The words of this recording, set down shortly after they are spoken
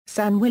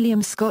Seann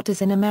William Scott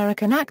is an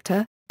American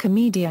actor,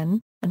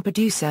 comedian, and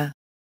producer.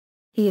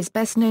 He is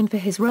best known for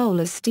his role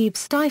as Steve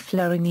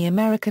Stifler in the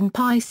American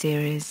Pie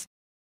series.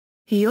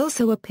 He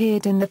also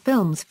appeared in the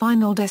films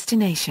Final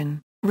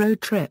Destination,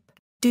 Road Trip,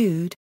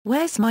 Dude,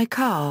 Where's My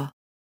Car?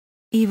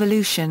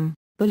 Evolution,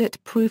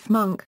 Bulletproof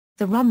Monk,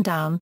 The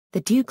Rundown,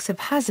 The Dukes of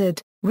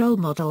Hazzard, Role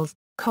Models,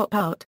 Cop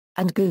Out,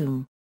 and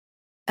Goon.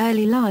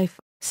 Early life: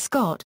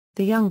 Scott,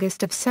 the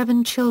youngest of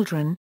 7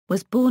 children,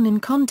 was born in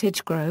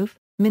Cottage Grove,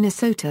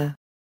 Minnesota.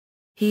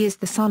 He is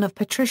the son of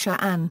Patricia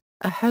Ann,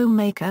 a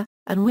homemaker,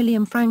 and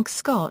William Frank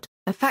Scott,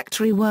 a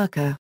factory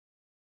worker.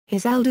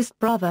 His eldest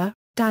brother,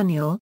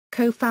 Daniel,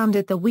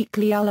 co-founded the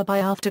Weekly Alibi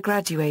after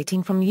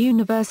graduating from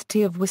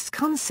University of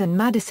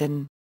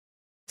Wisconsin-Madison.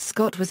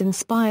 Scott was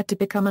inspired to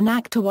become an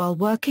actor while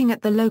working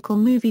at the local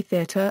movie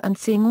theater and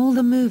seeing all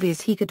the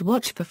movies he could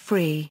watch for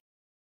free.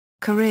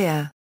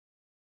 Career: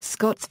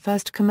 Scott's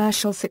first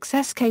commercial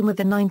success came with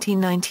the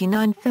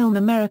 1999 film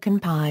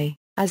American Pie,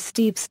 as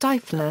Steve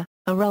Stifler,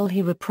 a role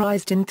he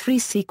reprised in 3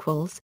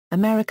 sequels,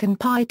 American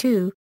Pie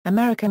 2,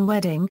 American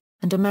Wedding,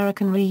 and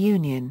American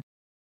Reunion.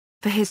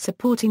 For his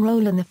supporting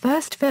role in the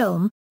first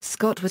film,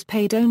 Scott was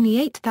paid only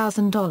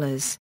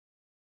 $8,000.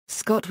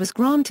 Scott was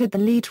granted the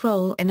lead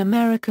role in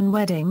American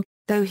Wedding,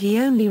 though he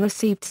only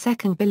received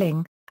second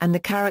billing, and the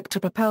character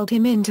propelled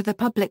him into the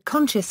public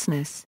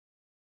consciousness.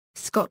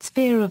 Scott's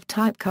fear of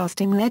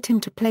typecasting led him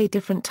to play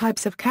different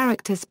types of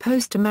characters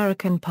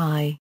post-American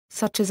Pie,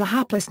 such as a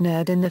hapless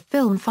nerd in the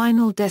film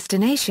Final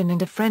Destination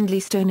and a friendly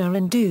stoner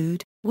in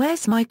Dude,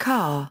 Where's My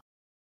Car?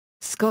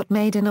 Scott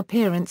made an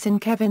appearance in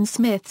Kevin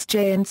Smith's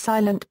Jay and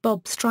Silent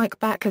Bob Strike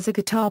Back as a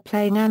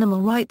guitar-playing animal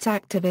rights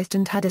activist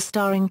and had a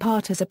starring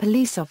part as a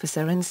police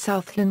officer in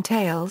Southland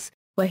Tales,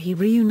 where he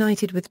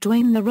reunited with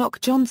Dwayne "The Rock"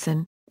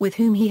 Johnson, with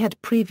whom he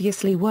had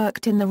previously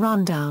worked in The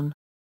Rundown.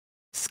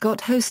 Scott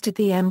hosted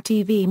the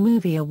MTV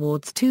Movie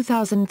Awards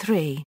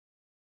 2003.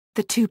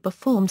 The two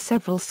performed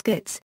several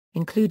skits,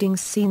 including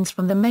scenes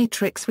from The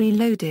Matrix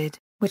Reloaded,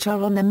 which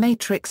are on the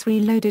Matrix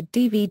Reloaded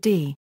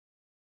DVD.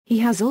 He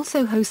has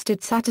also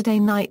hosted Saturday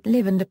Night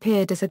Live and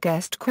appeared as a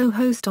guest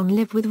co-host on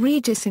Live with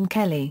Regis and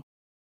Kelly.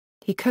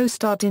 He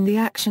co-starred in the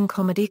action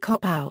comedy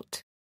Cop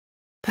Out.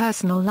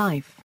 Personal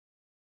life: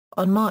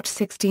 On March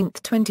 16,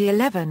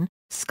 2011,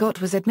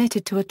 Scott was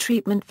admitted to a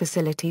treatment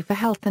facility for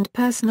health and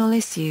personal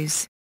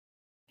issues.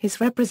 His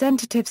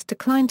representatives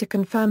declined to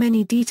confirm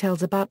any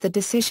details about the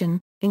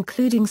decision,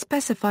 including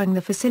specifying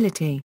the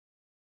facility.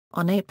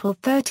 On April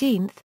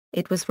 13,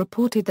 it was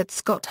reported that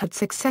Scott had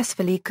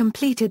successfully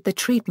completed the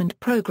treatment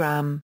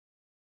program.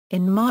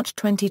 In March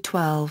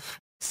 2012,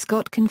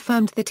 Scott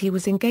confirmed that he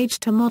was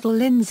engaged to model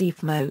Lindsay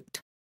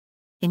Fmote.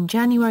 In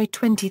January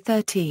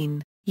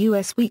 2013,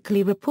 Us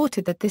Weekly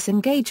reported that this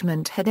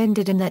engagement had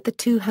ended and that the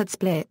two had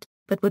split,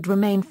 but would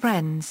remain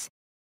friends.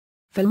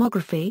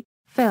 Filmography: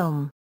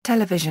 film,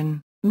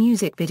 television,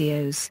 music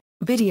videos,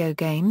 video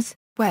games,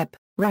 web,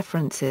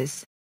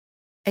 references.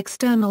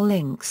 External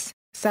links: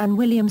 Seann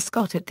William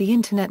Scott at the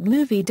Internet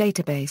Movie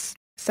Database,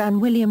 Seann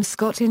William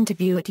Scott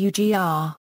interview at UGR.